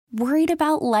Worried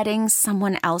about letting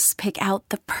someone else pick out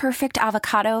the perfect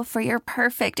avocado for your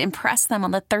perfect impress them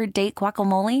on the third date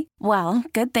guacamole? Well,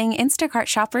 good thing Instacart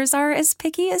shoppers are as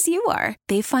picky as you are.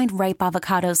 They find ripe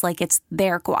avocados like it's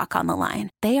their guac on the line.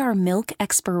 They are milk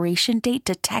expiration date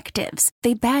detectives.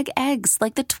 They bag eggs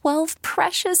like the 12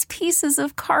 precious pieces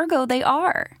of cargo they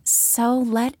are. So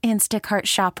let Instacart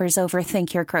shoppers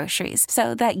overthink your groceries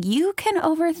so that you can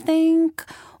overthink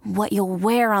what you'll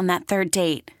wear on that third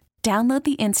date. Download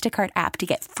the Instacart app to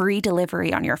get free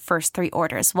delivery on your first 3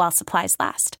 orders while supplies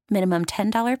last. Minimum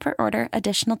 $10 per order.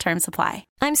 Additional terms apply.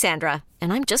 I'm Sandra,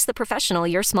 and I'm just the professional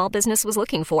your small business was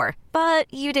looking for.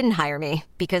 But you didn't hire me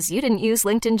because you didn't use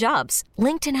LinkedIn Jobs.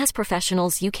 LinkedIn has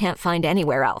professionals you can't find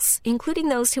anywhere else, including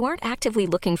those who aren't actively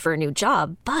looking for a new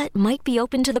job, but might be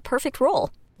open to the perfect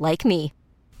role, like me.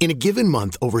 In a given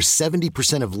month, over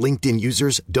 70% of LinkedIn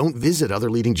users don't visit other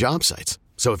leading job sites.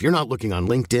 So if you're not looking on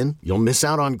LinkedIn, you'll miss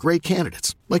out on great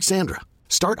candidates like Sandra.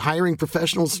 Start hiring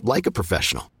professionals like a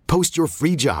professional. Post your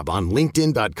free job on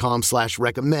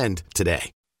linkedin.com/recommend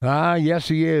today. Yes,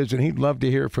 he is, and he'd love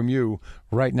to hear from you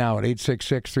right now at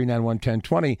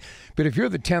 866-391-1020. But if you're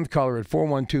the 10th caller at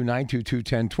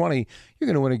 412-922-1020, you're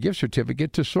going to win a gift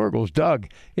certificate to Sorgles. Doug,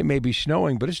 it may be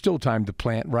snowing, but it's still time to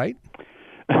plant, right?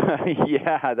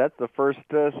 Yeah, that's the first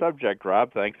subject,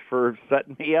 Rob. Thanks for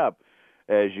setting me up.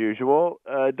 As usual,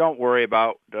 don't worry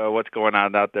about what's going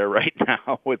on out there right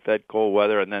now with that cold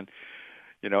weather and then,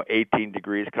 18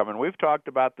 degrees coming. We've talked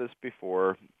about this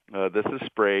before. This is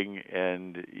spring,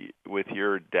 and with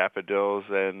your daffodils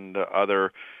and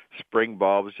other spring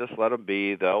bulbs, just let them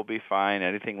be. They'll be fine.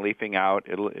 Anything leafing out,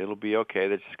 it'll be okay.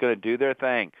 They're just going to do their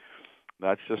thing.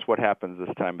 That's just what happens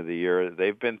this time of the year.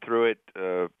 They've been through it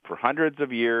for hundreds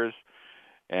of years.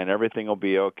 And everything will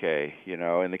be okay.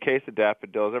 In the case of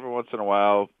daffodils, every once in a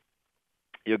while,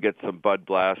 you'll get some bud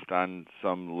blast on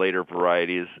some later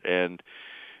varieties. And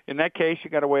in that case, you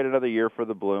got to wait another year for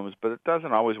the blooms, but it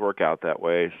doesn't always work out that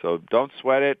way. So don't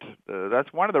sweat it.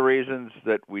 That's one of the reasons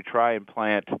that we try and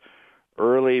plant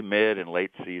early, mid, and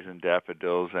late season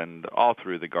daffodils and all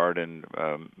through the garden,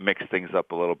 mix things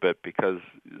up a little bit, because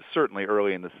certainly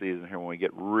early in the season here when we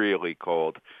get really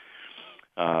cold,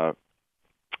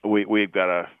 we've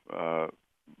got to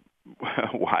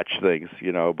watch things,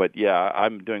 But, yeah,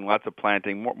 I'm doing lots of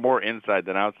planting, more inside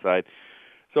than outside.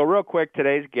 So real quick,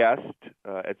 today's guest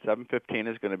at 7:15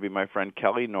 is going to be my friend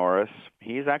Kelly Norris.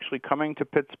 He's actually coming to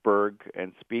Pittsburgh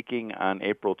and speaking on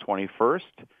April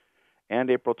 21st and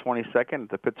April 22nd at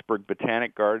the Pittsburgh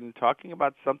Botanic Garden, talking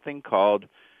about something called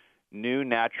New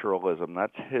Naturalism.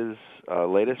 That's his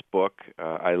latest book.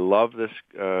 I love this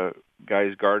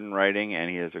guy's garden writing, and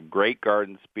he is a great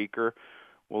garden speaker.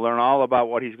 We'll learn all about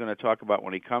what he's going to talk about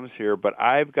when he comes here, but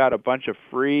I've got a bunch of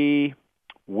free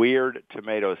weird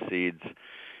tomato seeds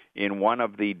in one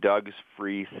of the Doug's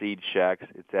Free Seed Shacks.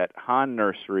 It's at Hahn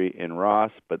Nursery in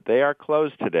Ross, but they are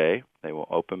closed today. They will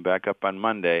open back up on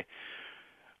Monday.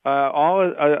 All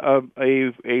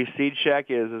a seed shack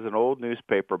is an old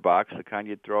newspaper box, the kind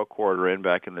you'd throw a quarter in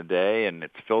back in the day, and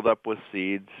it's filled up with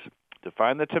seeds. To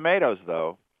find the tomatoes,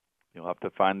 though, you'll have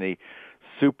to find the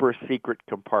super secret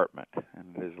compartment,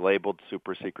 and it is labeled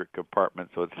super secret compartment,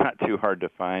 so it's not too hard to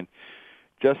find.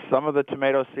 Just some of the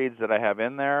tomato seeds that I have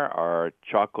in there are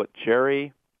chocolate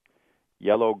cherry,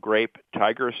 yellow grape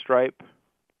tiger stripe,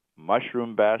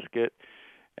 mushroom basket,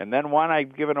 and then one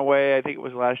I've given away, I think it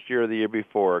was last year or the year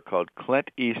before, called Clint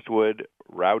Eastwood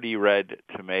Rowdy Red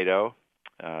Tomato,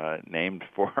 named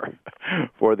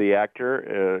for the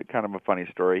actor. Kind of a funny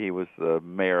story. He was the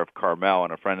mayor of Carmel,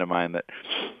 and a friend of mine that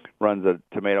runs a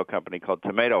tomato company called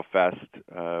Tomato Fest,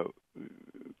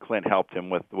 Clint helped him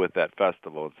with that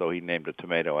festival, and so he named a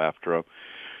tomato after him.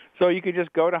 So you can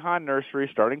just go to Hahn Nursery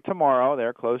starting tomorrow.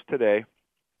 They're closed today.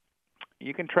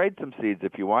 You can trade some seeds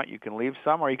if you want. You can leave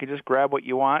some, or you can just grab what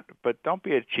you want, but don't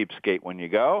be a cheapskate when you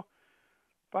go.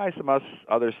 Buy some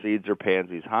other seeds or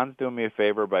pansies. Hahn's doing me a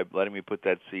favor by letting me put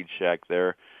that seed shack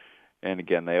there. And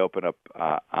again, they open up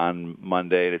on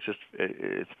Monday. And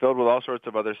it's filled with all sorts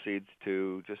of other seeds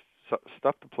too, just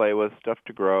stuff to play with, stuff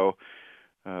to grow.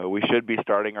 We should be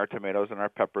starting our tomatoes and our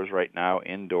peppers right now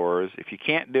indoors. If you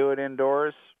can't do it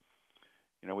indoors,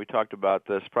 we talked about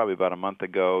this probably about a month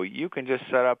ago. You can just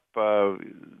set up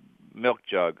milk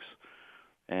jugs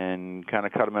and kind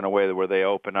of cut them in a way where they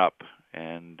open up,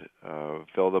 and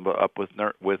fill them up with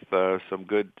some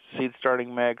good seed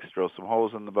starting mix. Drill some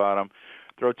holes in the bottom.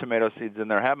 Throw tomato seeds in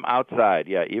there. Have them outside,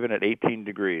 even at 18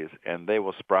 degrees, and they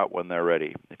will sprout when they're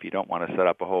ready. If you don't want to set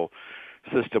up a whole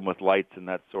system with lights and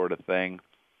that sort of thing.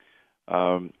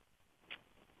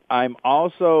 I'm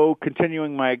also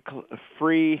continuing my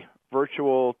free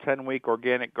virtual 10-week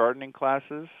organic gardening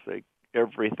classes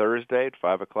every Thursday at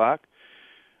 5 o'clock.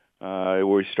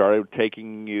 We started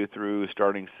taking you through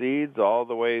starting seeds all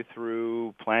the way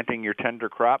through planting your tender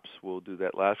crops. We'll do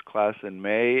that last class in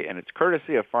May, and it's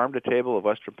courtesy of Farm to Table of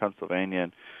Western Pennsylvania.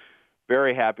 And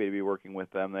very happy to be working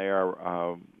with them. They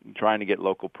are trying to get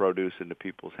local produce into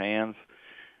people's hands.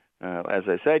 As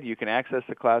I said, you can access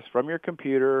the class from your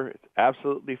computer. It's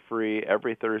absolutely free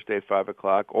every Thursday at 5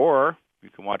 o'clock, or you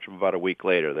can watch them about a week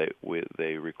later.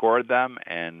 They record them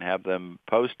and have them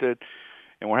posted.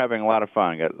 And we're having a lot of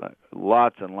fun. Got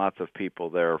lots and lots of people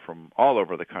there from all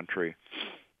over the country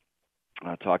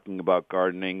talking about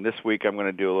gardening. This week I'm going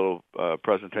to do a little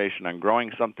presentation on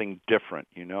growing something different.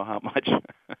 You know how much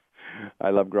I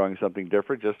love growing something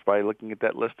different just by looking at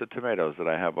that list of tomatoes that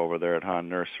I have over there at Hahn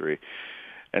Nursery.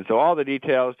 And so all the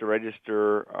details to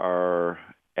register are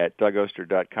at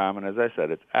DougOster.com. And as I said,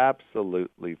 it's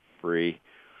absolutely free.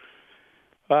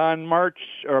 On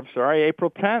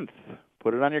April 10th.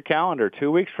 Put it on your calendar.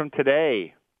 2 weeks from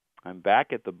today, I'm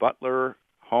back at the Butler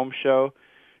Home Show,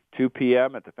 2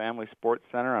 p.m. at the Family Sports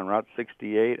Center on Route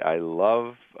 68. I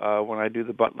love when I do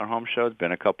the Butler Home Show. It's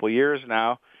been a couple years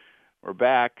now. We're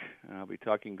back. I'll be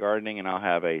talking gardening, and I'll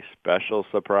have a special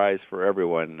surprise for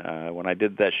everyone. When I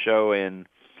did that show in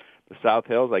the South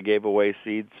Hills, I gave away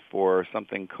seeds for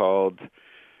something called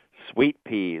sweet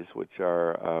peas, which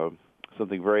are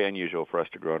something very unusual for us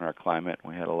to grow in our climate.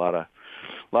 We had a lot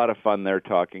of fun there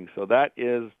talking. So that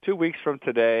is 2 weeks from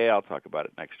today. I'll talk about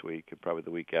it next week and probably the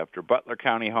week after. Butler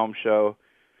County Home Show.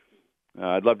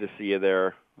 I'd love to see you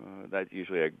there. That's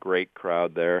usually a great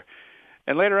crowd there.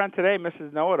 And later on today,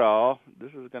 Mrs. Know-It-All,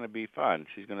 this is going to be fun.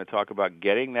 She's going to talk about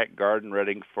getting that garden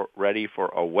ready for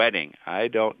a wedding. I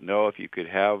don't know if you could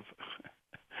have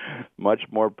much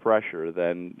more pressure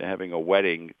than having a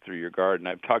wedding through your garden.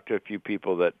 I've talked to a few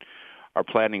people that are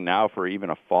planning now for even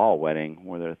a fall wedding,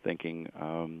 where they're thinking,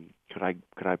 could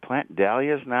I plant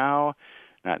dahlias now?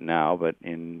 Not now, but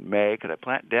in May. Could I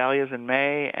plant dahlias in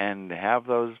May and have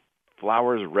those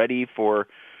flowers ready for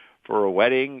a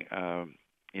wedding?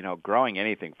 Growing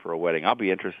anything for a wedding. I'll be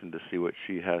interested to see what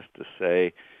she has to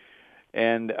say.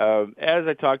 And as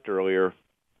I talked earlier,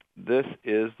 this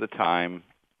is the time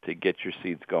to get your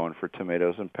seeds going for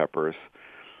tomatoes and peppers.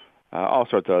 All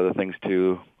sorts of other things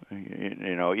too,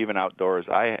 even outdoors.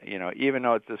 Even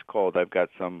though it's this cold, I've got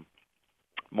some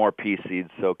more pea seeds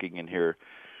soaking in here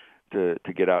to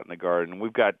get out in the garden.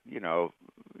 We've got,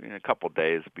 in a couple of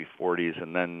days, it'll be 40s,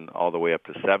 and then all the way up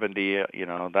to 70.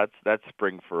 That's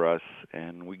spring for us,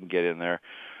 and we can get in there.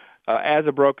 As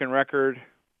a broken record,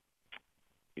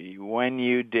 when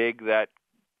you dig that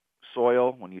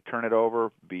soil, when you turn it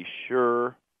over, be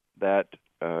sure that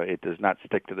it does not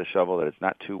stick to the shovel, that it's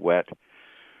not too wet.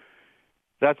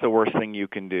 That's the worst thing you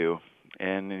can do.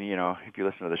 And, if you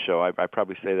listen to the show, I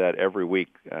probably say that every week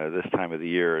this time of the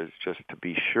year, is just to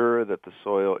be sure that the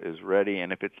soil is ready.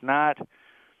 And if it's not,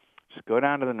 just go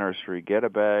down to the nursery, get a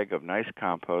bag of nice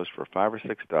compost for $5 or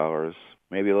 $6,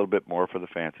 maybe a little bit more for the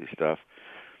fancy stuff,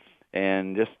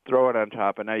 and just throw it on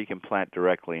top, and now you can plant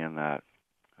directly in that.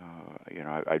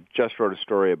 I just wrote a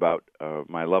story about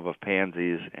my love of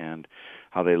pansies and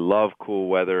how they love cool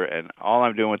weather, and all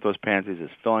I'm doing with those pansies is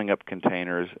filling up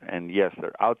containers, and yes,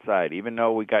 they're outside. Even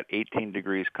though we got 18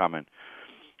 degrees coming,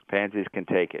 pansies can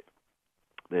take it.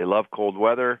 They love cold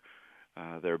weather.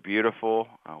 They're beautiful.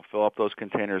 I'll fill up those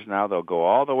containers now. They'll go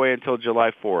all the way until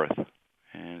July 4th,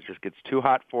 and it just gets too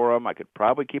hot for them. I could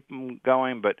probably keep them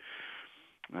going, but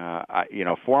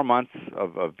 4 months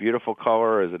of beautiful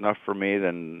color is enough for me.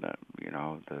 Then,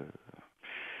 the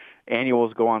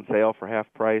annuals go on sale for half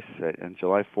price on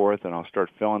July 4th, and I'll start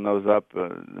filling those up.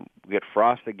 Get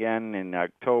frost again in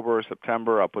October,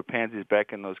 September. I'll put pansies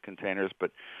back in those containers.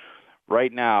 But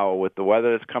right now, with the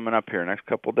weather that's coming up here next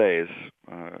couple of days,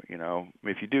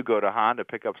 if you do go to Hahn to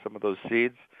pick up some of those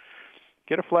seeds,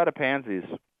 get a flat of pansies.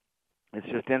 It's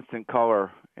just instant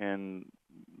color, and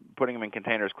putting them in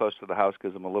containers close to the house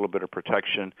gives them a little bit of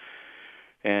protection.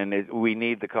 And we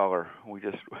need the color. We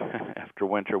just, after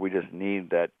winter, we just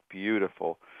need that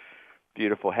beautiful,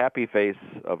 beautiful, happy face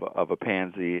of a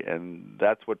pansy, and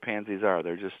that's what pansies are.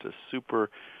 They're just a super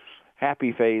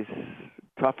happy face,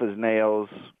 tough as nails,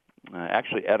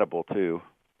 actually edible too.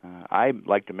 I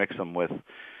like to mix them with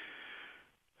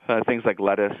things like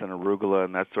lettuce and arugula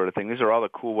and that sort of thing. These are all the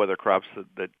cool weather crops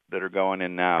that are going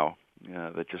in now.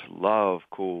 That just love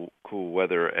cool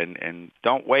weather and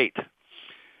don't wait.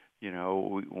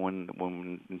 When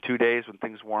in 2 days when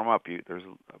things warm up, there's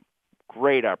a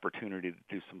great opportunity to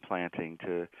do some planting,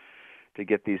 to to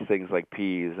get these things like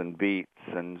peas and beets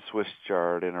and Swiss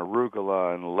chard and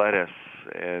arugula and lettuce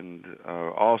and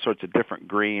all sorts of different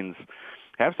greens.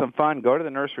 Have some fun. Go to the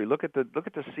nursery. Look at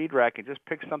the seed rack and just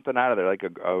pick something out of there, like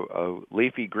a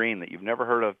leafy green that you've never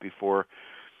heard of before,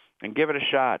 and give it a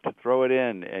shot. Throw it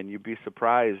in, and you'd be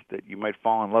surprised that you might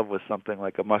fall in love with something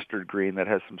like a mustard green that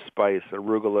has some spice,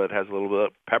 arugula that has a little bit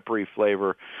of peppery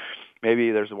flavor.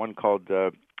 Maybe there's one called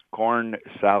corn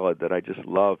salad that I just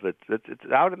love. It's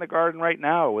out in the garden right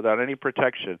now without any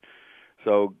protection.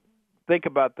 So think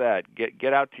about that.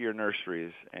 Get out to your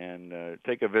nurseries and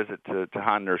take a visit to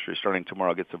Hahn Nursery starting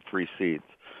tomorrow. Get some free seeds.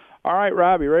 All right,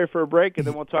 Rob, you ready for a break? And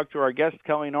then we'll talk to our guest,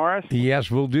 Kelly Norris.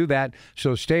 Yes, we'll do that.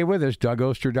 So stay with us.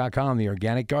 DougOster.com, The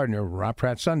Organic Gardener. Rob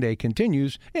Pratt Sunday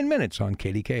continues in minutes on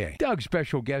KDKA. Doug's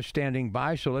special guest standing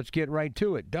by, so let's get right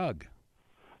to it. Doug.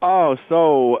 Oh,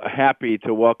 so happy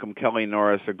to welcome Kelly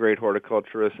Norris, a great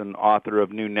horticulturist and author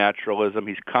of New Naturalism.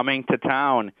 He's coming to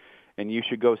town, and you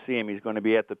should go see him. He's going to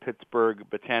be at the Pittsburgh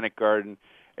Botanic Garden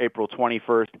April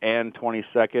 21st and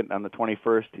 22nd. On the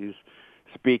 21st, he's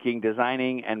speaking,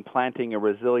 designing and planting a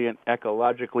resilient,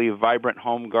 ecologically vibrant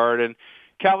home garden.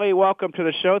 Kelly, welcome to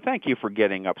the show. Thank you for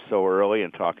getting up so early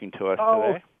and talking to us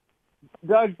today.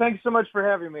 Doug, thanks so much for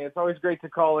having me. It's always great to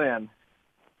call in.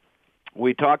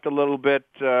 We talked a little bit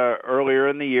earlier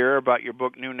in the year about your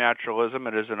book, New Naturalism.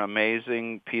 It is an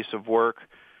amazing piece of work.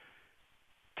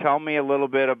 Tell me a little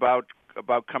bit about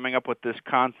coming up with this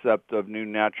concept of New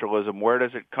Naturalism. Where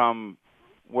does it come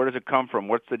from?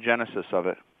 What's the genesis of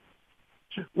it?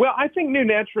 Well, I think New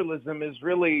Naturalism is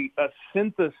really a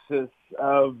synthesis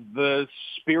of the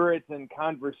spirit and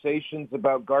conversations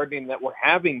about gardening that we're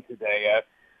having today.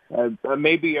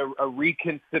 Maybe a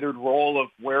reconsidered role of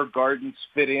where gardens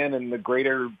fit in the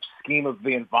greater scheme of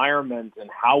the environment and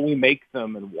how we make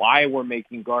them and why we're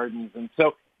making gardens. And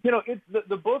so,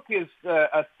 the book is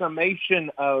a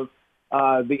summation of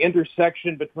the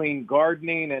intersection between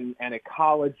gardening and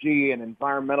ecology and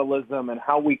environmentalism and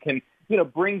how we can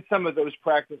bring some of those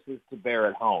practices to bear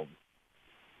at home.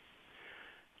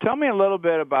 Tell me a little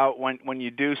bit about when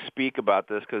you do speak about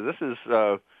this, because this is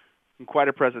quite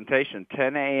a presentation,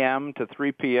 10 a.m. to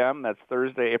 3 p.m. That's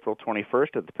Thursday, April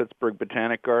 21st at the Pittsburgh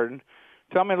Botanic Garden.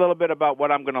 Tell me a little bit about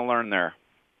what I'm going to learn there.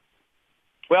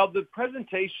 Well, the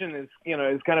presentation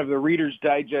is kind of the Reader's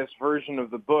Digest version of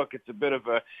the book. It's a bit of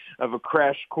a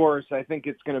crash course. I think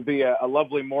it's going to be a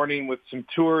lovely morning with some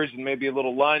tours and maybe a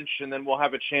little lunch, and then we'll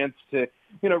have a chance to,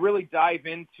 really dive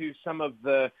into some of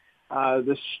the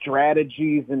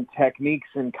strategies and techniques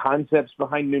and concepts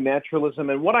behind New Naturalism.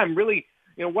 And what I'm really,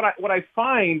 what I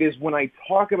find is when I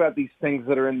talk about these things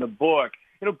that are in the book,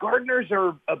 gardeners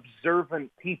are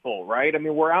observant people, right? I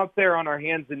mean, we're out there on our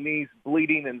hands and knees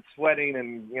bleeding and sweating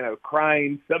and,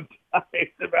 crying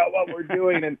sometimes about what we're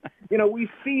doing. And, we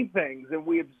see things and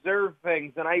we observe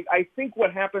things. And I think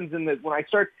what happens when I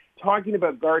start talking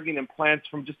about gardening and plants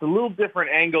from just a little different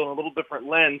angle and a little different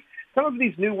lens, some of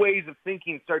these new ways of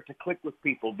thinking start to click with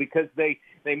people because they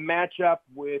match up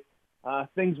with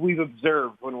things we've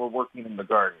observed when we're working in the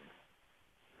garden.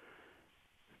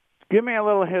 Give me a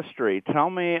little history. Tell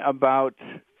me about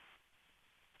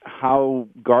how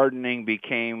gardening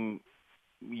became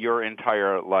your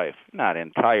entire life. Not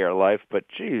entire life, but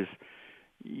geez,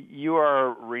 you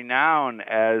are renowned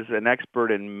as an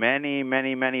expert in many,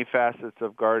 many, many facets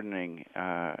of gardening.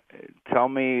 Tell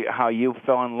me how you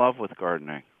fell in love with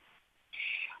gardening.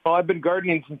 Well, I've been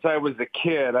gardening since I was a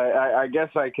kid. I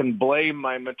guess I can blame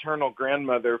my maternal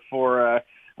grandmother for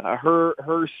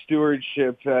her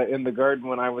stewardship in the garden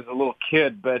when I was a little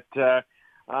kid. But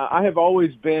I have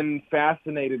always been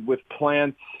fascinated with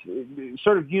plants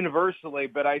sort of universally,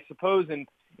 but I suppose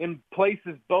in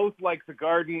places both like the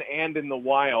garden and in the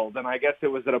wild. And I guess it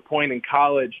was at a point in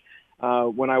college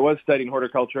when I was studying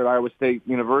horticulture at Iowa State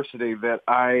University that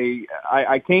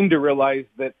I came to realize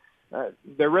that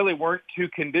there really weren't two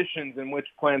conditions in which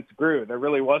plants grew. There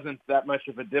really wasn't that much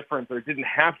of a difference, or it didn't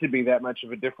have to be that much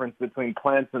of a difference between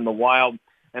plants in the wild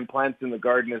and plants in the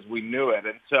garden as we knew it.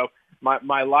 And so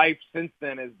my life since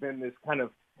then has been this kind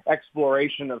of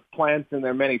exploration of plants and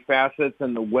their many facets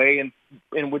and the way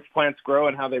in which plants grow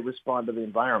and how they respond to the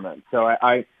environment. So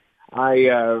I'm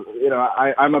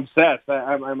obsessed.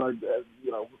 I'm a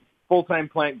full-time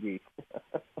plant geek.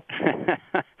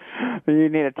 You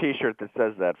need a T-shirt that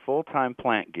says that, full-time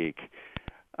plant geek.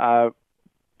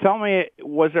 Tell me,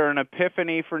 was there an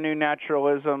epiphany for New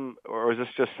Naturalism, or is this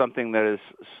just something that is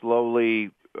slowly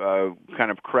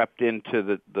kind of crept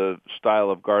into the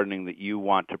style of gardening that you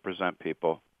want to present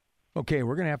people? Okay,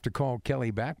 we're going to have to call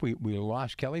Kelly back. We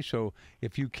lost Kelly, so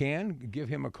if you can, give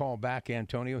him a call back,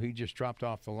 Antonio. He just dropped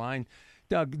off the line.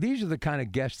 Doug, these are the kind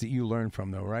of guests that you learn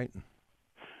from, though, right?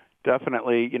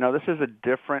 Definitely. This is a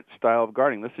different style of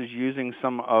gardening. This is using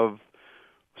some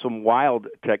wild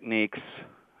techniques,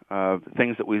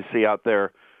 things that we see out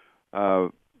there,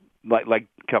 like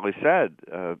Kelly said,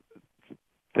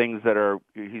 things that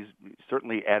he's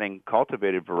certainly adding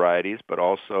cultivated varieties, but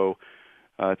also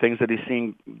things that he's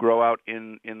seeing grow out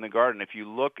in the garden. If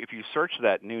you search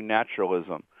that new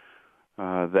naturalism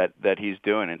that he's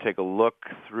doing and take a look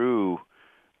through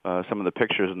some of the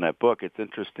pictures in that book, it's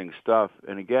interesting stuff.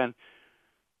 And again,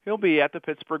 he'll be at the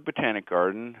Pittsburgh Botanic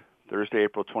Garden Thursday,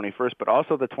 April 21st, but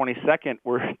also the 22nd,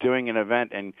 we're doing an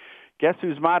event. And guess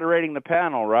who's moderating the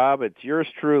panel, Rob? It's yours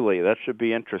truly. That should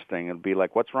be interesting. It'll be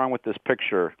like, what's wrong with this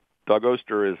picture? Doug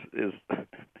Oster is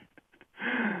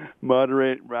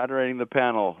moderating the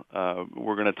panel.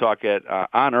 We're going to talk at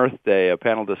on Earth Day, a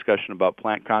panel discussion about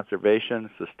plant conservation,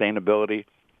 sustainability,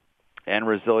 and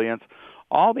resilience.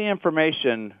 All the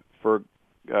information for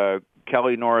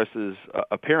Kelly Norris's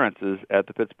appearances at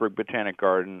the Pittsburgh Botanic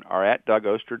Garden are at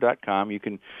DougOster.com.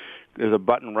 There's a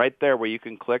button right there where you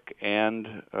can click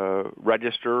and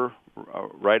register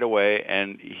right away,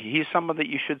 and he's someone that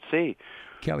you should see.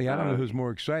 Kelly, I don't know who's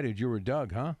more excited, you or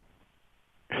Doug, huh?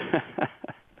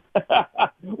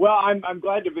 Well, I'm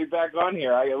glad to be back on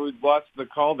here. I lost the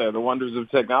call there, the wonders of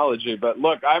technology. But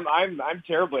look, I'm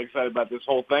terribly excited about this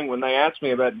whole thing. When they asked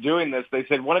me about doing this, they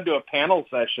said, want to do a panel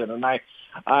session, and I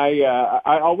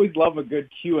always love a good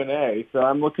Q&A. So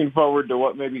I'm looking forward to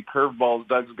what maybe curveballs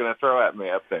Doug's going to throw at me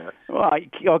up there. Well,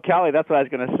 Kelly, that's what I was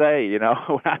going to say.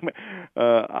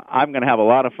 I'm going to have a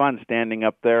lot of fun standing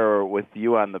up there with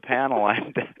you on the panel.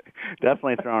 I'm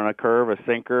definitely throwing a curve, a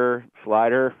sinker,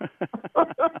 slider.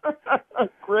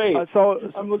 Great. So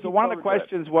one of the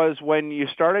questions was, when you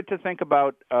started to think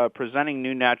about presenting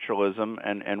new naturalism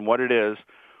and what it is,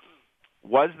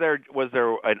 was there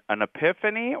an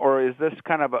epiphany, or is this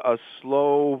kind of a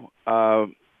slow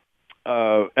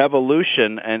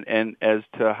evolution and as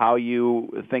to how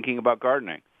you thinking about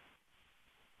gardening?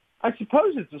 I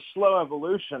suppose it's a slow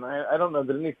evolution. I don't know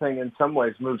that anything in some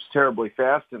ways moves terribly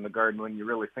fast in the garden when you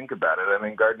really think about it. I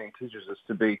mean, gardening teaches us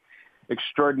to be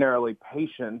extraordinarily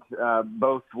patient,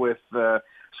 both with I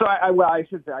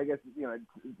should say, I guess, it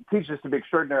teaches us to be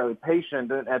extraordinarily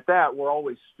patient, and at that, we're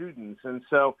always students. And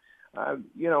so,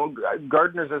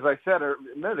 gardeners, as I said a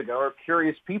minute ago, are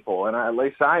curious people, and at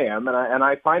least I am, and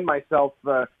I find myself,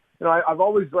 I've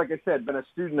always, like I said, been a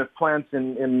student of plants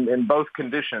in both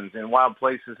conditions, in wild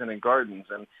places and in gardens,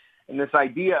 and this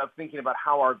idea of thinking about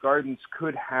how our gardens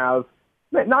could have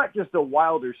not just a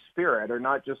wilder spirit or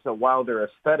not just a wilder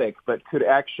aesthetic, but could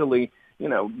actually,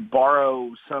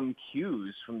 borrow some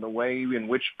cues from the way in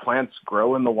which plants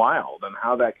grow in the wild and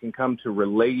how that can come to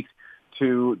relate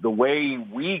to the way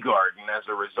we garden as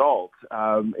a result,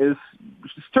 is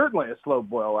certainly a slow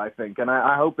boil, I think. And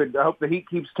I hope the heat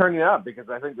keeps turning up, because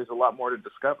I think there's a lot more to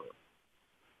discover.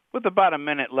 With about a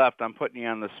minute left, I'm putting you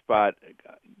on the spot.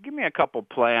 Give me a couple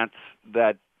plants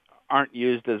that aren't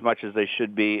used as much as they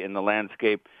should be in the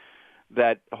landscape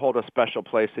that hold a special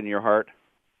place in your heart.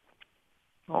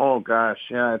 Oh gosh,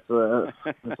 yeah, it's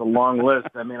a long list.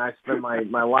 I mean, I spend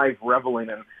my life reveling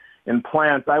in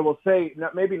plants. I will say,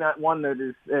 maybe not one that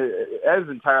is as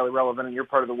entirely relevant in your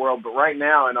part of the world, but right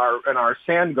now in our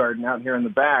sand garden out here in the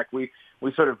back, we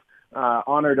sort of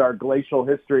honored our glacial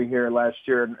history here last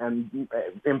year and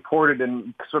imported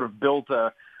and sort of built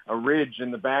a ridge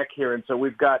in the back here, and so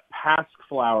we've got pasque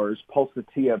flowers,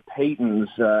 Pulsatilla patens,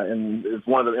 and is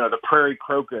one of the prairie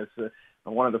crocus,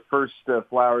 one of the first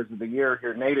flowers of the year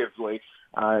here natively,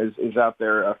 is out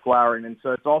there flowering, and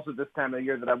so it's also this time of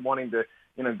year that I'm wanting to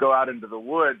go out into the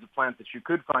woods. A plant that you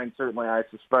could find, certainly, I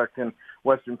suspect, in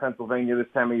western Pennsylvania this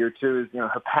time of year too, is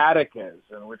hepaticas,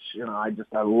 and which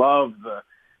I love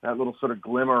that little sort of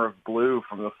glimmer of blue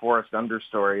from the forest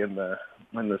understory in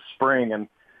the spring, and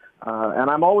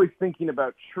I'm always thinking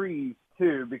about trees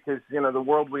too, because the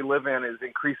world we live in is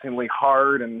increasingly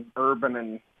hard and urban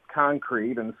and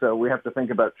concrete, and so we have to think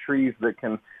about trees that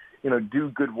can do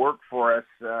good work for us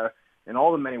in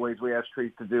all the many ways we ask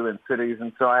trees to do in cities.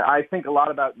 And so I think a lot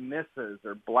about nisses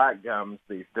or black gums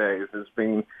these days as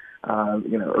being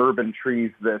urban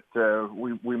trees that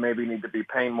we maybe need to be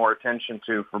paying more attention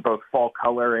to for both fall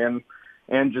color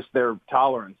and just their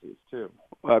tolerances too.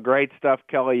 Well, great stuff,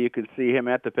 Kelly. You can see him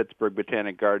at the Pittsburgh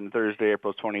Botanic Garden Thursday,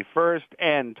 April 21st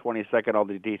and 22nd. All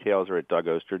the details are at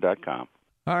DougOster.com.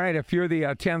 All right, if you're the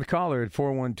 10th caller at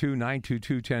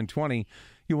 412-922-1020,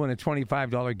 you win a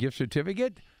 $25 gift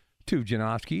certificate to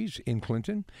Janowski's in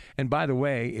Clinton. And by the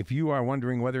way, if you are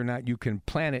wondering whether or not you can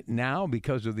plant it now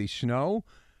because of the snow,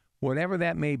 whatever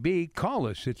that may be, call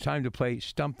us. It's time to play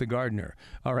Stump the Gardener.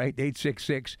 All right,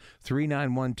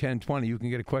 866-391-1020. You can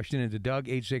get a question into Doug,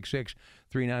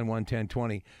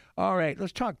 866-391-1020. All right,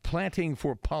 let's talk planting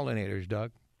for pollinators,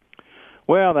 Doug.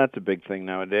 Well, that's a big thing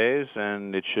nowadays,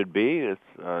 and it should be. It's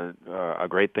a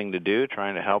great thing to do,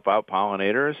 trying to help out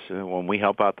pollinators. When we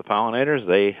help out the pollinators,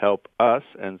 they help us,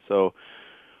 and so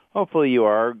hopefully you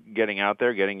are getting out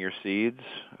there, getting your seeds,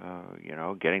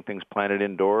 getting things planted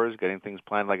indoors, getting things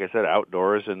planted, like I said,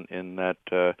 outdoors in that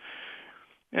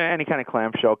any kind of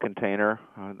clamshell container.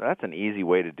 That's an easy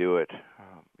way to do it.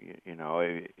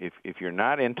 If you're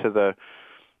not into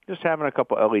just having a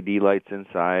couple LED lights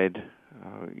inside,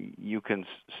 you can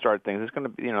start things. It's going to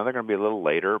be, they're going to be a little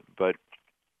later, but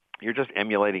you're just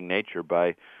emulating nature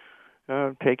by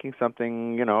taking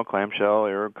something, a clamshell,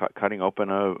 or cutting open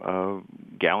a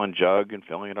gallon jug and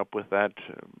filling it up with that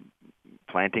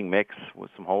planting mix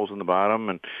with some holes in the bottom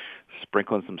and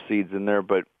sprinkling some seeds in there.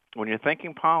 But when you're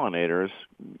thinking pollinators,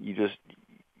 you just,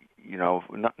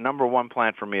 number one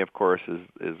plant for me, of course, is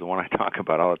the one I talk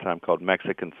about all the time, called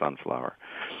Mexican sunflower.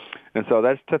 And so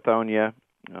that's Tithonia.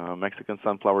 Mexican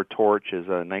sunflower torch is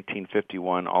a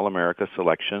 1951 All-America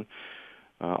selection.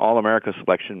 All-America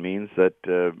selection means that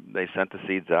they sent the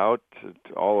seeds out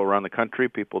all around the country.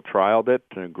 People trialed it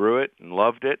and grew it and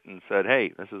loved it and said,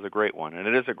 hey, this is a great one, and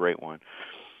it is a great one.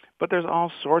 But there's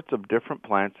all sorts of different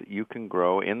plants that you can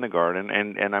grow in the garden,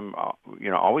 and I'm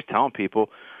always telling people,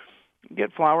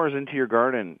 get flowers into your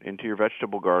garden, into your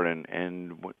vegetable garden,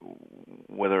 and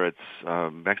whether it's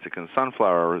Mexican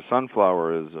sunflowers,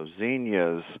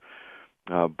 zinnias,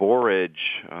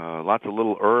 borage, lots of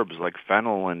little herbs like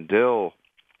fennel and dill,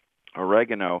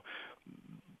 oregano,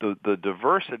 the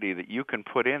diversity that you can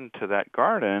put into that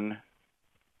garden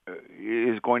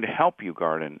is going to help you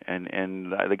garden.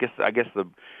 And I guess the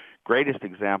greatest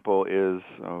example is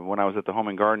when I was at the Home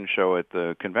and Garden Show at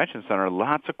the Convention Center,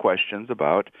 lots of questions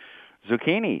about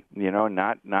zucchini,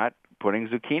 not putting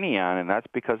zucchini on, and that's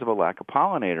because of a lack of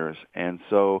pollinators. And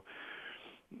so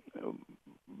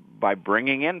by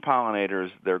bringing in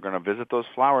pollinators, they're going to visit those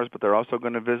flowers, but they're also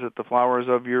going to visit the flowers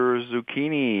of your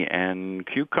zucchini and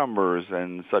cucumbers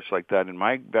and such like that. In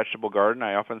my vegetable garden,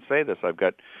 I often say this, I've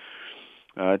got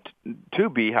two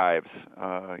beehives,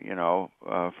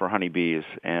 for honeybees,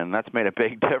 and that's made a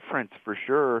big difference for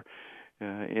sure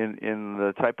in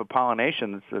the type of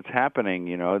pollination that's happening.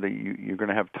 That you're going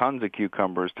to have tons of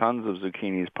cucumbers, tons of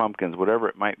zucchinis, pumpkins, whatever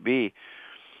it might be.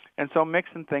 And so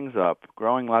mixing things up,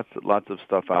 growing lots of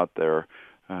stuff out there,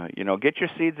 get your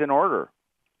seeds in order.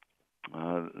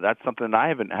 That's something I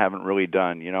haven't really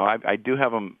done. I do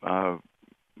have them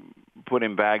put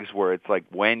in bags where it's like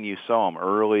when you sow them,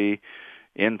 early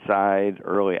inside,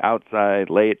 early outside,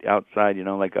 late outside.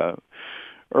 Like a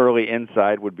early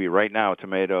inside would be right now,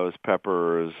 tomatoes,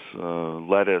 peppers,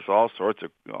 lettuce, all sorts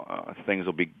of things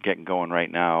will be getting going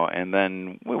right now. And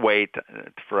then we wait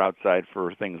for outside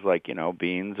for things like,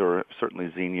 beans or certainly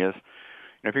zinnias.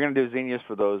 And if you're going to do zinnias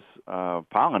for those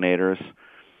pollinators,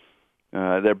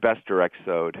 they're best direct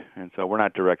sowed. And so we're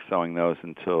not direct sowing those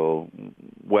until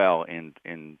well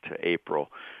into April.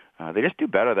 They just do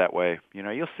better that way.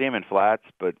 You'll see them in flats,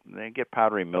 but they get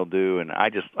powdery mildew, and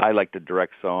I like to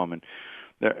direct sow them. And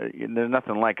there's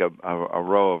nothing like a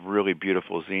row of really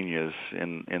beautiful zinnias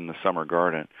in the summer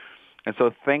garden. And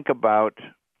so think about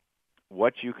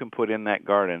what you can put in that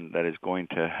garden that is going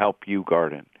to help you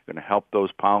garden, going to help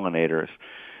those pollinators.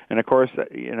 And, of course,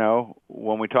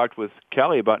 when we talked with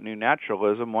Kelly about new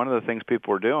naturalism, one of the things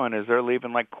people are doing is they're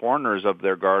leaving like corners of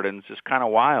their gardens just kind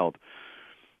of wild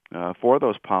for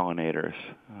those pollinators.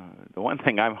 The one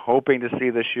thing I'm hoping to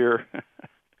see this year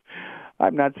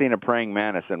I've not seen a praying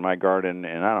mantis in my garden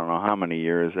in I don't know how many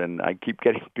years, and I keep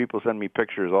getting people send me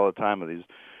pictures all the time of these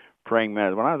praying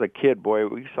mantis. When I was a kid, boy,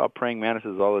 we saw praying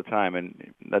mantises all the time,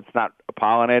 and that's not a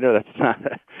pollinator. That's not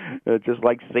just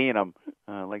like seeing them,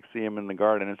 in the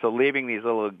garden. And so leaving these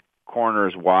little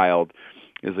corners wild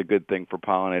is a good thing for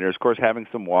pollinators. Of course, having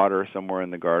some water somewhere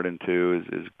in the garden too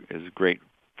is great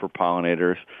for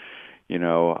pollinators.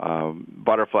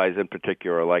 Butterflies in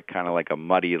particular are kind of like a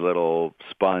muddy little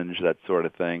sponge, that sort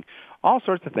of thing. All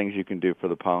sorts of things you can do for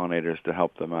the pollinators to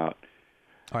help them out.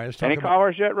 All right, let's talk Any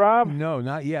callers yet, Rob? No,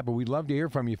 not yet, but we'd love to hear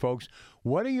from you folks.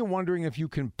 What are you wondering if you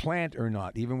can plant or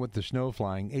not, even with the snow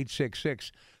flying?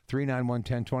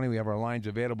 866-391-1020. We have our lines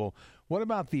available. What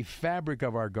about the fabric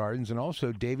of our gardens, and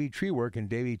also Davey Tree Work and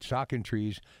Davey Socken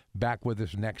Trees back with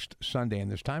us next Sunday in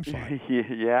this time slot?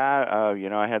 Yeah,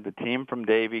 I had the team from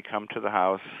Davey come to the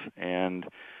house, and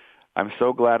I'm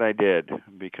so glad I did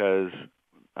because,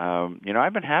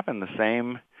 I've been having the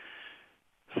same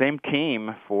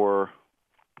team for,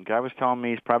 The guy was telling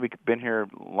me he's probably been here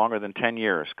longer than 10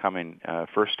 years coming,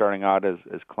 first starting out as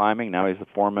climbing. Now he's the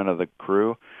foreman of the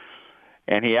crew.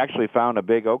 And he actually found a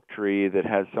big oak tree that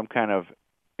has some kind of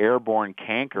airborne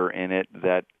canker in it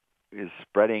that is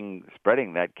spreading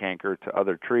that canker to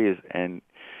other trees, and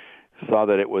saw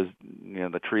that it was,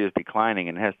 the tree is declining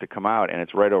and has to come out, and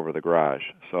it's right over the garage.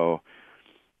 So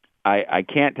I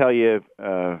can't tell you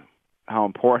how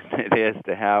important it is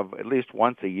to have at least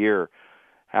once a year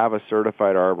have a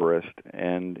certified arborist.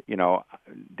 And,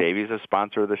 Davy's a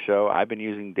sponsor of the show. I've been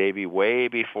using Davy way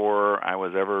before I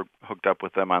was ever hooked up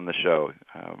with them on the show.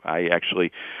 I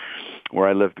actually, where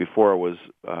I lived before was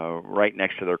right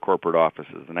next to their corporate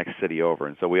offices, the next city over.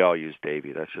 And so we all used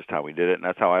Davy. That's just how we did it, and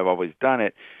that's how I've always done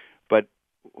it. But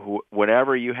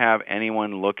whenever you have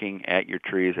anyone looking at your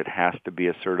trees, it has to be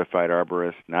a certified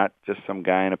arborist, not just some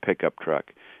guy in a pickup truck.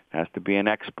 It has to be an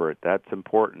expert. That's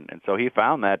important. And so he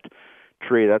found that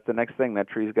tree. That's the next thing. That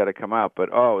tree's got to come out. But,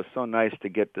 it was so nice to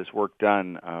get this work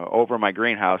done. Over my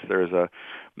greenhouse, there's a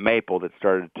maple that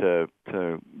started to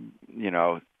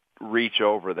reach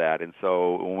over that. And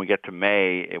so when we get to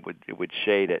May, it would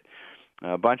shade it.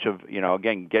 A bunch of,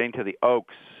 again, getting to the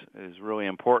oaks is really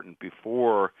important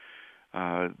before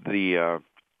they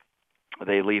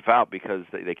leaf out, because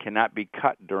they cannot be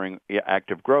cut during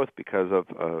active growth because of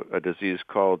a disease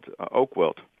called oak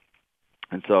wilt.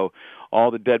 And so all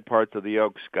the dead parts of the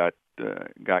oaks got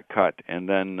cut. And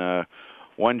then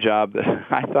one job that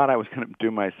I thought I was going to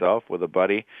do myself with a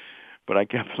buddy, but I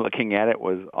kept looking at it,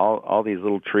 was all these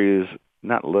little trees,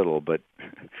 not little, but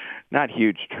not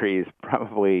huge trees,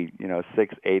 probably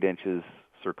 6-8 inches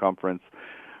circumference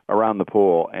around the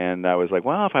pool. And I was like,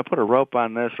 well, if I put a rope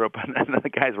on this, rope on that, and the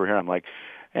guys were here, I'm like,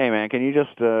 hey man, can you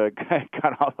just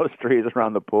cut all those trees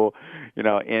around the pool?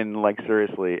 In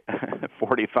seriously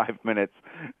 45 minutes,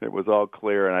 it was all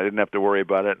clear, and I didn't have to worry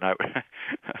about it. And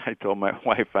I told my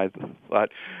wife, I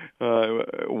thought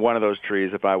one of those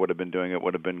trees, if I would have been doing it,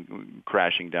 would have been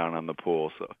crashing down on the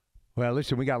pool. So. Well,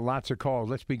 listen, we got lots of calls.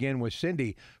 Let's begin with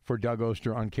Cindy for Doug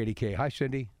Oster on KDK. Hi,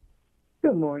 Cindy.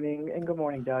 Good morning, and good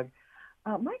morning, Doug.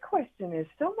 My question is,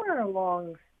 somewhere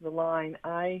along the line,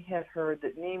 I had heard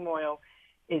that neem oil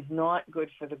is not good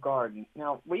for the garden.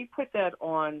 Now, we put that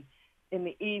on in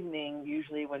the evening,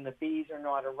 usually when the bees are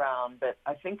not around, but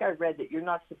I think I read that you're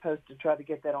not supposed to try to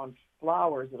get that on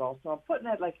flowers at all. So I'm putting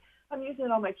that, I'm using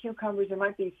it on my cucumbers. There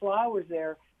might be flowers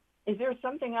there. Is there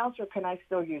something else, or can I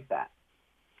still use that?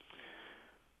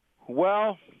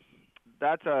 Well,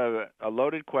 that's a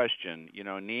loaded question.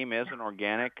 Neem is an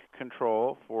organic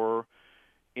control for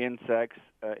insects.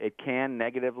 It can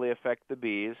negatively affect the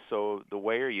bees, so the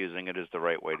way you're using it is the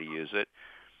right way to use it.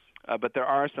 But there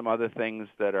are some other things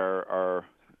that are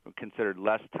considered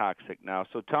less toxic now.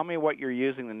 So tell me what you're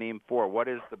using the neem for. What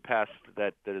is the pest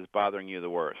that is bothering you the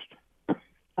worst?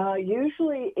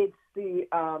 Usually it's the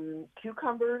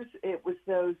cucumbers. It was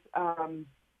those...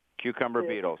 Cucumber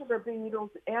beetles. Cucumber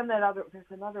beetles, and there's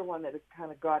another one that has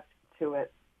kind of got to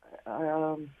it.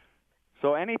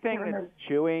 So anything that's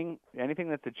chewing, anything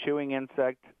that's a chewing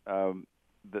insect,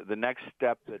 the next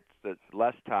step that's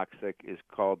less toxic is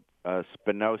called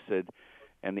spinosad,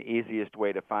 and the easiest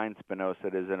way to find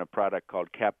spinosad is in a product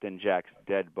called Captain Jack's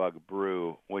Dead Bug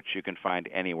Brew, which you can find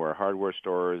anywhere, hardware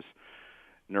stores,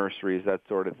 nurseries, that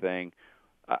sort of thing.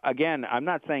 Again, I'm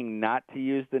not saying not to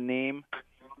use the neem,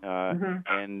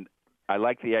 and I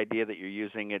like the idea that you're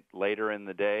using it later in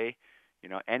the day.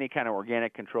 Any kind of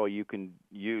organic control you can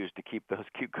use to keep those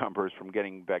cucumbers from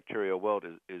getting bacterial wilt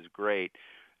is great.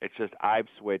 It's just I've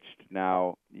switched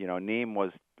now. Neem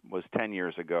was 10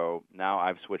 years ago. Now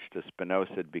I've switched to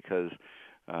spinosad because,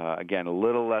 again, a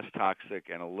little less toxic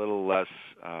and a little less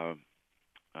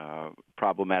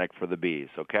problematic for the bees,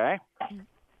 okay?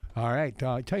 All right.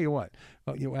 Tell you what.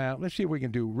 Let's see what we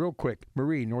can do real quick.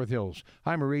 Marie, North Hills.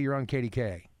 Hi, Marie. You're on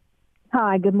KDK.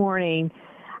 Hi. Good morning.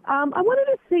 I wanted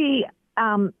to see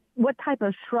what type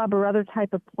of shrub or other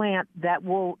type of plant that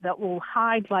will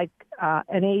hide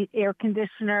an air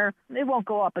conditioner. It won't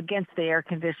go up against the air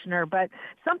conditioner, but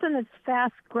something that's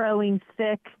fast growing,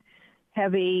 thick,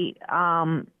 heavy,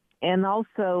 and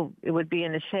also it would be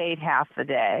in the shade half the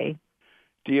day.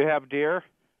 Do you have deer?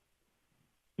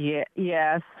 Yeah.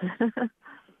 Yes.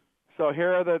 So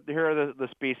here are the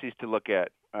species to look at: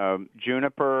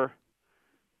 juniper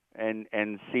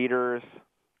and cedars.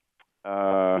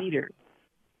 Cedar.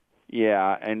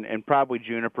 Yeah, and probably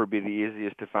juniper would be the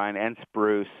easiest to find, and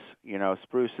spruce.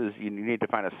 Spruces, you need to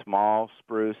find a small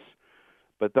spruce.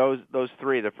 But those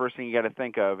three, the first thing you got to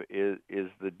think of is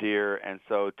the deer. And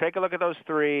so take a look at those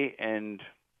three and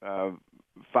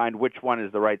find which one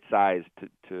is the right size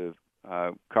to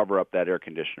cover up that air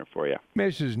conditioner for you.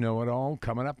 Mrs. Know-It-All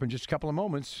coming up in just a couple of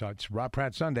moments. It's Rob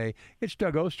Pratt Sunday. It's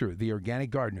Doug Oster, the Organic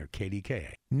Gardener,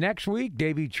 KDKA. Next week,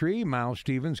 Davey Tree, Miles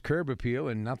Stevens, Curb Appeal,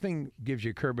 and nothing gives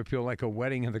you curb appeal like a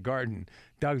wedding in the garden.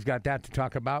 Doug's got that to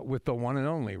talk about with the one and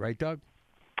only, right, Doug?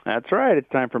 That's right. It's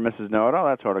time for Mrs. Know-It-All.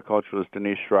 That's horticulturalist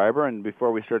Denise Schreiber. And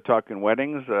before we start talking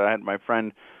weddings, I had my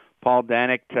friend Paul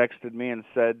Danik texted me and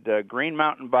said Green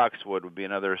Mountain Boxwood would be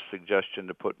another suggestion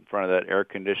to put in front of that air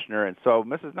conditioner. And so,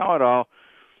 Mrs. Know-It-All,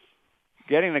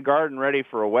 getting the garden ready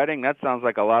for a wedding, that sounds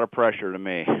like a lot of pressure to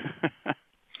me.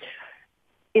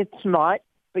 It's not,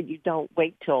 but you don't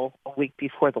wait till a week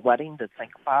before the wedding to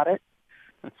think about it.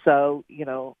 So,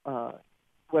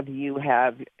 whether you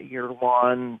have your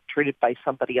lawn treated by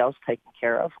somebody else taken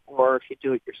care of, or if you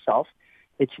do it yourself,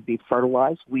 it should be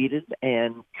fertilized, weeded,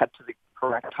 and cut to the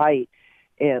correct height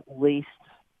at least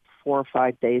 4 or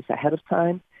 5 days ahead of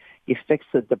time. You fix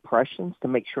the depressions to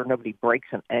make sure nobody breaks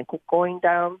an ankle going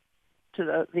down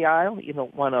to the aisle. You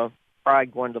don't want a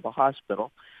bride going to the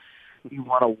hospital. You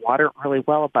want to water it really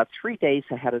well about 3 days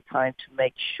ahead of time to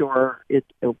make sure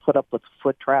it'll put up with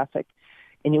foot traffic.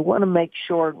 And you want to make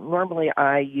sure, normally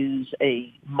I use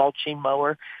a mulching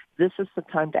mower. This is the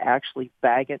time to actually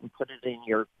bag it and put it in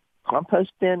your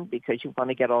compost bin because you want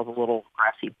to get all the little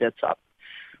grassy bits up.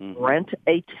 Mm-hmm. Rent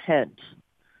a tent.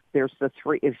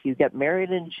 If you get married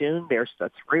in June, there's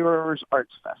the Three Rivers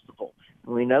Arts Festival.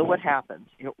 And we know what happens.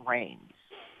 It rains.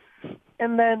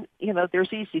 And then,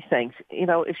 there's easy things.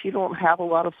 If you don't have a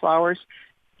lot of flowers,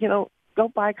 go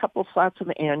buy a couple of flats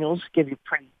of annuals, give you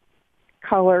pretty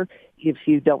color. If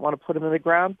you don't want to put them in the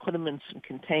ground, put them in some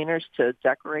containers to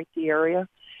decorate the area.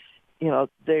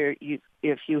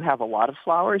 If you have a lot of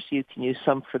flowers, you can use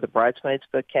some for the bridesmaids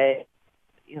bouquet,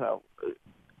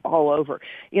 all over.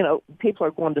 People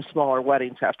are going to smaller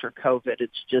weddings after COVID.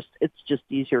 It's just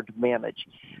easier to manage.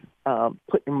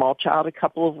 Put your mulch out a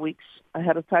couple of weeks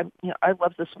ahead of time. I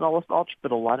love the smell of mulch,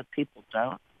 but a lot of people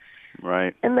don't.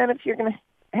 Right. And then if you're going to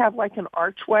have like an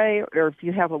archway, or if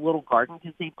you have a little garden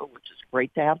gazebo, which is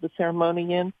great to have the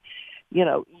ceremony in,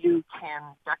 you can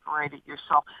decorate it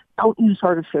yourself. Don't use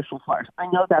artificial flowers. I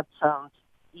know that sounds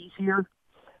easier,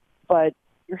 but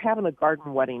you're having a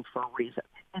garden wedding for a reason.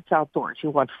 It's outdoors.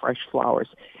 You want fresh flowers.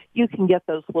 You can get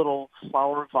those little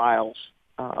flower vials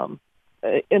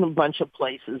in a bunch of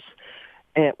places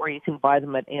where you can buy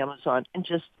them at Amazon and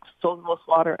just fill them with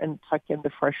water and tuck in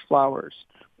the fresh flowers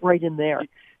right in there.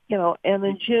 And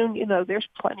in June, there's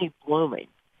plenty blooming.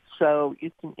 So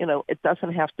you can, it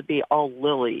doesn't have to be all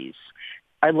lilies.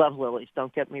 I love lilies,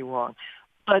 don't get me wrong.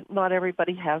 But not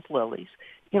everybody has lilies.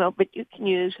 But you can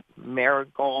use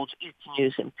marigolds, you can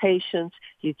use impatiens,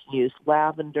 you can use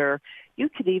lavender. You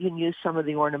could even use some of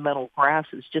the ornamental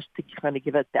grasses just to kind of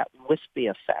give it that wispy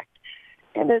effect.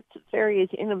 And it's very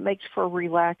easy, and it makes for a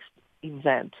relaxed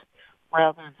event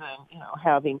rather than,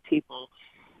 having people,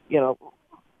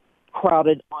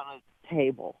 crowded on a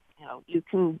table. You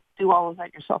can do all of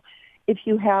that yourself. If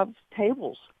you have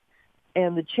tables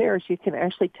and the chairs, you can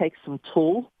actually take some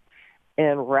tulle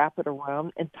and wrap it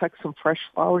around and tuck some fresh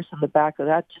flowers in the back of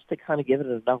that just to kind of give it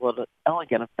an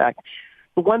elegant effect.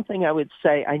 The one thing I would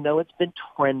say, I know it's been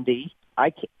trendy,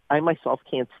 I myself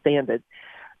can't stand it,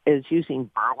 is using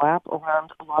burlap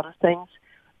around a lot of things.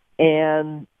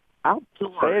 And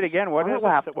outdoors. Say it again. What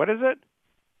burlap. What is it?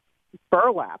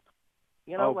 Burlap.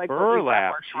 Like burlap. We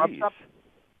wrap our shrubs up.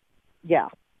 Yeah.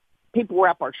 People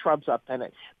wrap our shrubs up in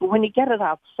it. But when you get it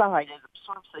outside, it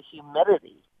absorbs the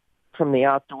humidity from the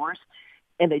outdoors,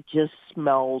 and it just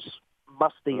smells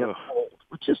musty and cold,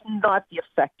 which is not the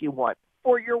effect you want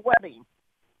for your wedding.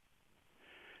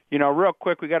 Real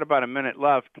quick, we got about a minute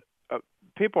left.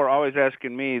 People are always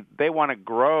asking me, they want to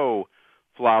grow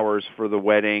flowers for the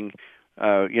wedding.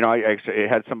 I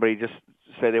had somebody just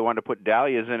say they wanted to put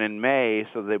dahlias in May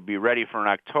so they'd be ready for an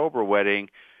October wedding.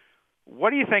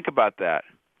 What do you think about that?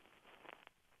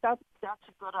 That's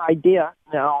a good idea.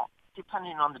 Now,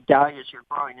 depending on the dahlias you're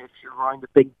growing, if you're growing the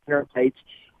big variegates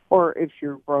or if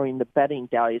you're growing the bedding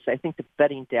dahlias, I think the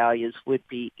bedding dahlias would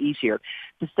be easier.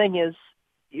 The thing is,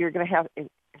 you're going to have, if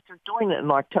you're doing it in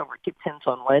October, it depends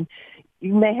on when,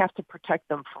 you may have to protect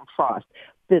them from frost.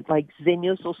 But like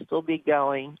zinnias will still be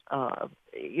going,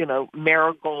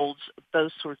 marigolds,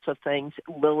 those sorts of things,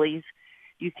 lilies,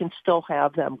 you can still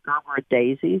have them, Gerber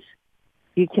daisies.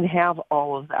 You can have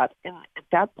all of that. And at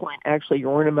that point, actually,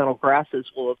 your ornamental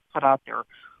grasses will have put out their,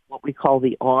 what we call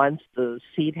the awns, the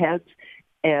seed heads,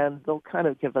 and they'll kind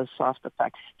of give a soft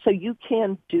effect. So you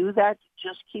can do that.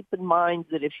 Just keep in mind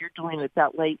that if you're doing it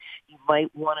that late, you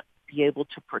might want to be able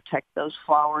to protect those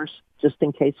flowers just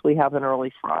in case we have an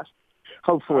early frost.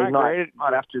 Hopefully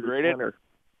not after this winter.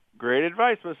 Great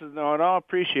advice, Mrs. Know-It-All.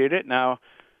 Appreciate it. Now,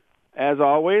 as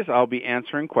always, I'll be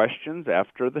answering questions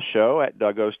after the show at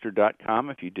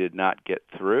DougOster.com if you did not get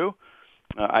through.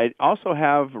 I also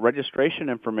have registration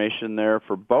information there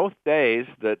for both days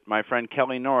that my friend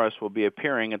Kelly Norris will be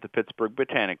appearing at the Pittsburgh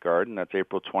Botanic Garden. That's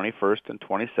April 21st and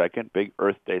 22nd, big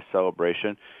Earth Day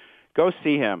celebration. Go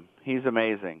see him. He's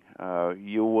amazing.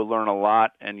 You will learn a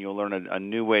lot, and you'll learn a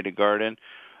new way to garden.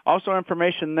 Also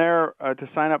information there to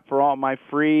sign up for all my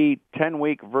free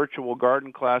 10-week virtual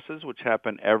garden classes, which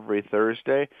happen every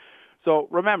Thursday. So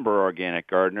remember, organic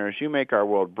gardeners, you make our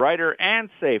world brighter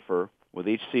and safer with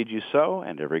each seed you sow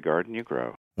and every garden you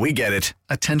grow. We get it.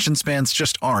 Attention spans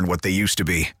just aren't what they used to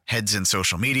be. Heads in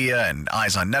social media and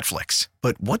eyes on Netflix.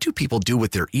 But what do people do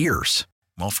with their ears?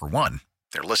 Well, for one,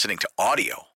 they're listening to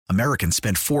audio. Americans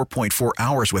spend 4.4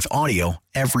 hours with audio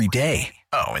every day.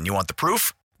 Oh, and you want the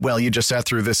proof? Well, you just sat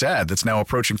through this ad that's now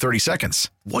approaching 30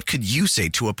 seconds. What could you say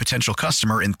to a potential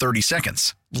customer in 30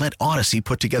 seconds? Let Odyssey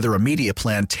put together a media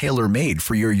plan tailor-made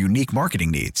for your unique marketing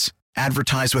needs.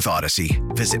 Advertise with Odyssey.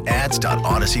 Visit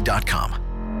ads.odyssey.com.